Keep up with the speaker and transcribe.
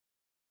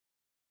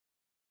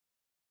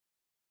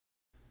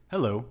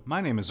Hello,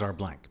 my name is R.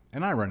 Blank,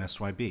 and I run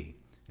SYB,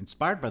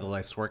 inspired by the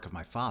life's work of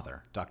my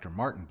father, Dr.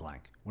 Martin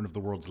Blank, one of the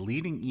world's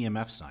leading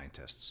EMF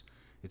scientists.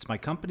 It's my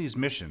company's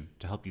mission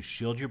to help you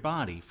shield your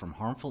body from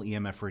harmful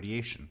EMF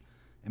radiation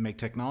and make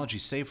technology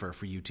safer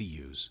for you to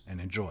use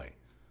and enjoy.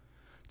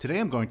 Today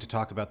I'm going to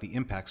talk about the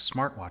impact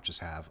smartwatches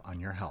have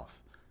on your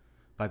health.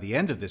 By the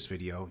end of this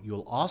video,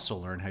 you'll also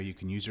learn how you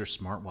can use your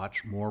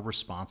smartwatch more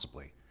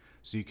responsibly,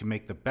 so you can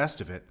make the best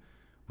of it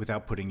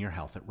without putting your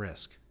health at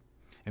risk.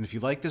 And if you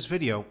like this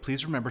video,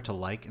 please remember to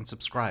like and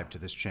subscribe to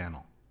this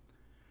channel.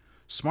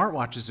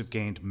 Smartwatches have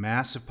gained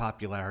massive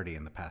popularity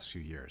in the past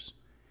few years.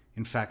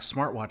 In fact,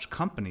 smartwatch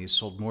companies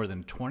sold more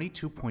than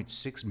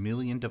 22.6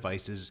 million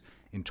devices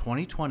in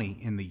 2020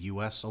 in the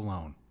US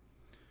alone.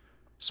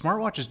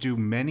 Smartwatches do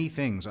many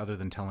things other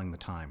than telling the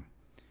time.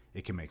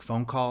 It can make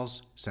phone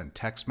calls, send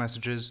text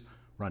messages,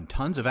 run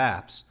tons of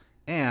apps,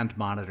 and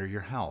monitor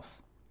your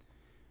health.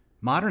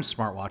 Modern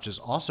smartwatches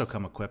also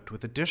come equipped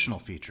with additional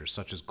features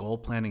such as goal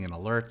planning and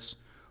alerts,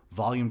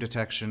 volume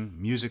detection,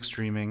 music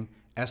streaming,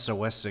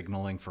 SOS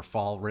signaling for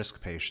fall risk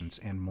patients,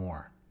 and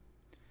more.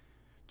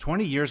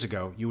 20 years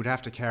ago, you would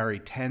have to carry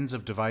tens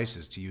of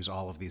devices to use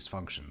all of these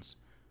functions,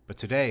 but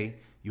today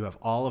you have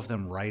all of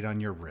them right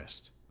on your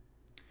wrist.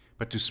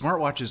 But do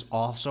smartwatches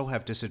also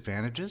have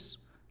disadvantages?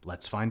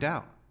 Let's find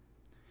out.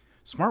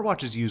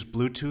 Smartwatches use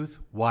Bluetooth,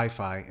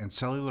 Wi-Fi, and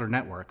cellular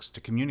networks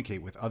to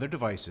communicate with other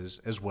devices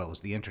as well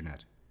as the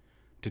internet.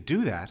 To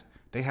do that,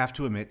 they have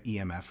to emit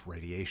EMF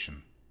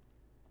radiation.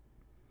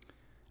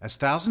 As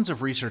thousands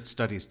of research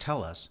studies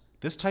tell us,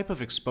 this type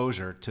of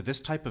exposure to this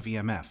type of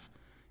EMF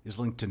is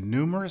linked to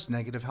numerous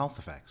negative health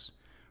effects,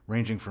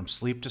 ranging from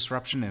sleep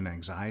disruption and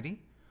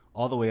anxiety,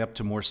 all the way up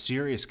to more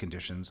serious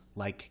conditions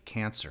like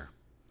cancer.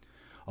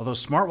 Although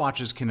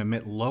smartwatches can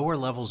emit lower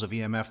levels of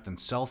EMF than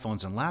cell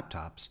phones and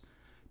laptops,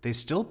 they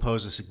still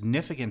pose a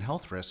significant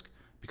health risk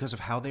because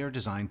of how they are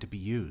designed to be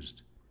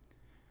used.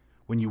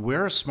 When you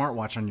wear a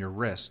smartwatch on your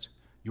wrist,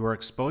 you are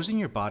exposing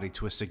your body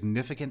to a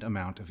significant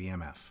amount of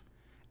EMF,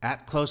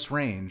 at close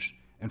range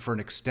and for an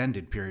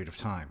extended period of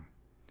time.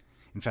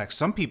 In fact,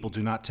 some people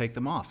do not take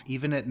them off,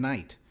 even at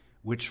night,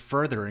 which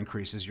further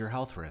increases your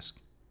health risk.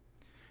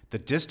 The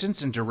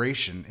distance and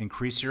duration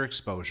increase your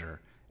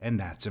exposure, and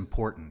that's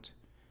important.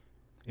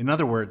 In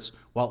other words,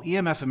 while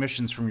EMF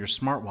emissions from your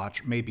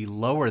smartwatch may be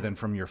lower than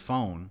from your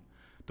phone,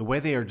 the way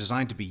they are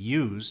designed to be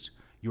used,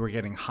 you are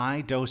getting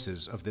high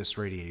doses of this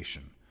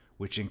radiation,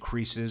 which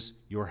increases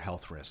your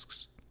health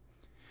risks.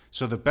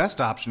 So the best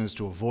option is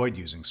to avoid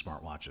using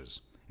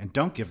smartwatches, and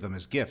don't give them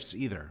as gifts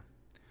either.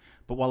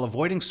 But while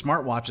avoiding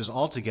smartwatches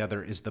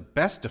altogether is the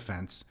best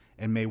defense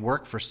and may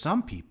work for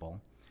some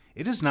people,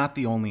 it is not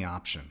the only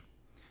option.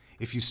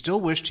 If you still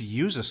wish to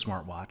use a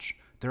smartwatch,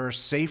 there are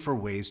safer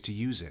ways to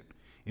use it,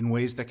 in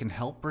ways that can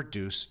help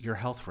reduce your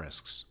health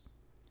risks.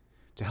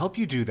 To help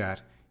you do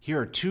that, here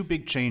are two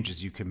big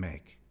changes you can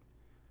make.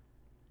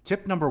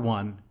 Tip number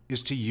one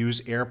is to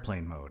use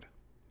airplane mode.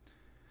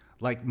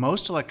 Like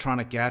most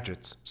electronic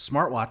gadgets,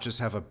 smartwatches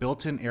have a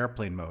built-in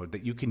airplane mode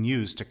that you can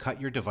use to cut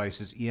your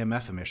device's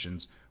EMF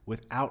emissions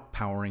without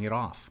powering it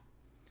off.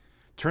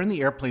 Turn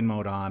the airplane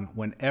mode on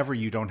whenever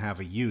you don't have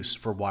a use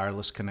for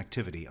wireless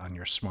connectivity on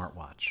your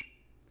smartwatch.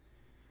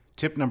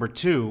 Tip number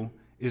two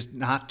is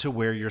not to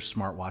wear your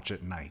smartwatch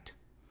at night.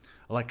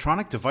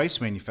 Electronic device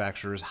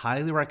manufacturers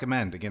highly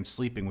recommend against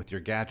sleeping with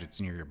your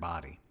gadgets near your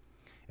body,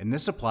 and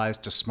this applies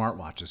to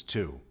smartwatches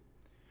too.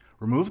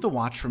 Remove the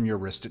watch from your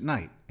wrist at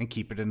night and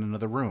keep it in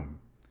another room.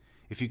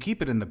 If you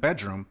keep it in the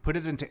bedroom, put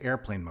it into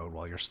airplane mode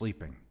while you're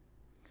sleeping.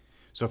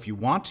 So if you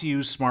want to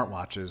use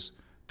smartwatches,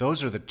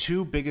 those are the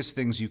two biggest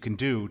things you can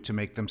do to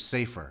make them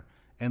safer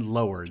and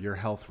lower your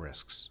health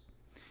risks.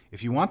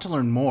 If you want to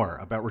learn more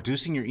about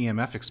reducing your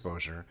EMF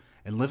exposure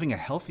and living a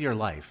healthier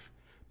life,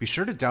 be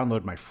sure to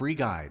download my free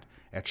guide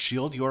at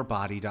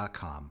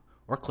shieldyourbody.com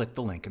or click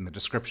the link in the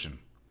description.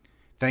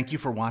 Thank you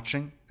for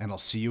watching, and I'll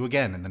see you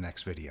again in the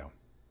next video.